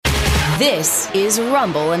This is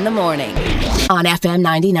Rumble in the Morning on FM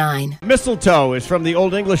 99. Mistletoe is from the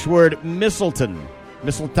Old English word mistletoe,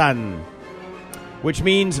 which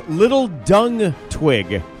means little dung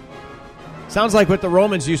twig. Sounds like what the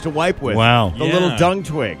Romans used to wipe with. Wow. The little dung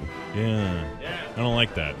twig. Yeah. I don't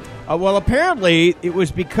like that. Well, apparently it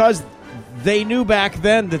was because they knew back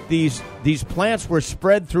then that these plants were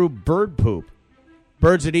spread through bird poop.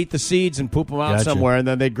 Birds would eat the seeds and poop them out somewhere, and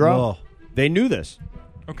then they'd grow. Whoa. They knew this.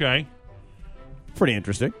 Okay. Pretty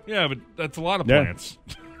interesting. Yeah, but that's a lot of plants.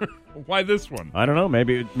 Why this one? I don't know.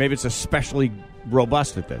 Maybe it's especially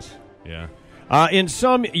robust at this. Yeah. In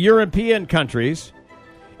some European countries,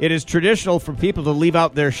 it is traditional for people to leave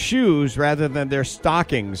out their shoes rather than their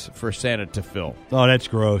stockings for Santa to fill. Oh, that's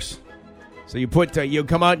gross. So you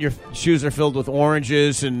come out and your shoes are filled with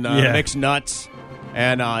oranges and mixed nuts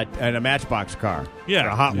and a Matchbox car. Yeah. Or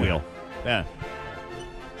a Hot Wheel. Yeah.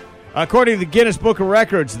 According to the Guinness Book of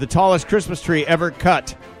Records, the tallest Christmas tree ever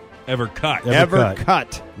cut. Ever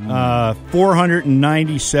cut.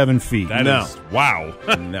 497 feet. That is, wow.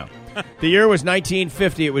 No. The year was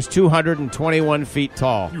 1950. It was 221 feet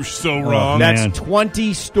tall. You're so wrong. That's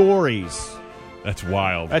 20 stories. That's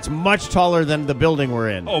wild. That's much taller than the building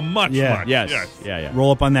we're in. Oh, much. Yes. Yeah.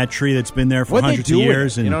 Roll up on that tree that's been there for What hundreds they do of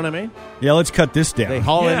years. with it? And You know what I mean? Yeah, let's cut this down. They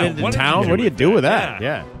haul it into town. What do you do with that?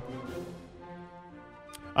 Yeah.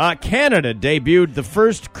 Canada debuted the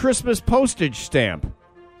first Christmas postage stamp.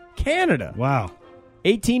 Canada. Wow.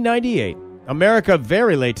 1898. America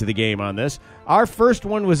very late to the game on this. Our first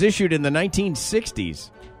one was issued in the 1960s.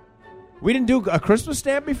 We didn't do a Christmas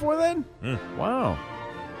stamp before then? Wow.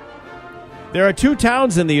 There are 2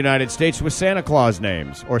 towns in the United States with Santa Claus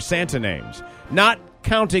names, or Santa names, not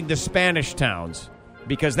counting the Spanish towns,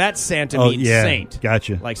 because that Santa means saint.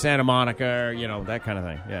 Gotcha. Like Santa Monica, or, that kind of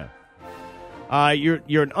thing. Yeah.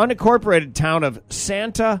 You're an unincorporated town of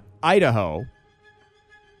Santa, Idaho.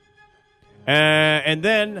 And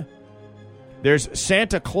then there's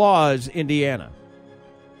Santa Claus, Indiana.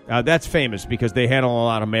 That's famous because they handle a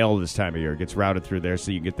lot of mail this time of year. It gets routed through there,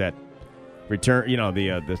 so you get that return,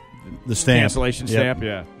 the stamp. Cancellation stamp.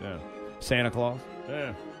 Yeah. Santa Claus.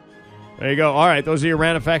 Yeah. There you go. All right, those are your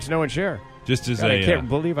random facts, know and share. Just as I can't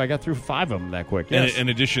believe I got through 5 of them that quick. Yes. In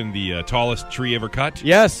addition, the tallest tree ever cut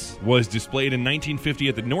was displayed in 1950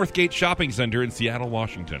 at the Northgate Shopping Center in Seattle,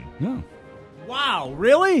 Washington. Oh. Wow,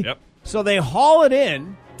 really? Yep. So they haul it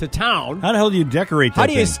in to town. How the hell do you decorate that How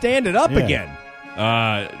do you thing? stand it up again?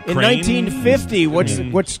 In Crane? 1950,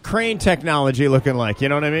 what's crane technology looking like? You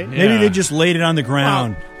know what I mean? Maybe they just laid it on the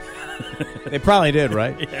ground. They probably did,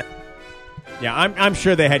 right? Yeah, I'm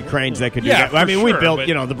sure they had cranes that could do that. I mean, we built,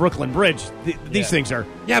 the Brooklyn Bridge. These things are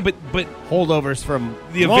but holdovers from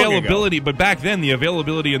the long availability. ago. But back then, the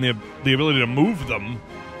availability and the ability to move them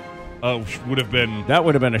would have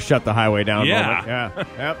been a shut the highway down Yeah. moment. Yeah,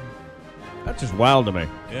 yep. That's just wild to me.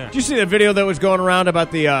 Yeah. Did you see the video that was going around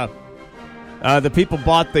about the people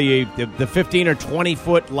bought the 15 or 20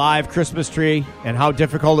 foot live Christmas tree and how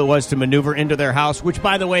difficult it was to maneuver into their house, which,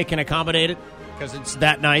 by the way, can accommodate it because it's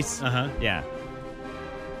that nice. Yeah.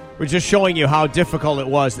 We're just showing you how difficult it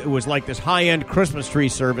was. It was like this high-end Christmas tree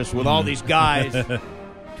service with all these guys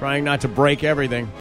trying not to break everything.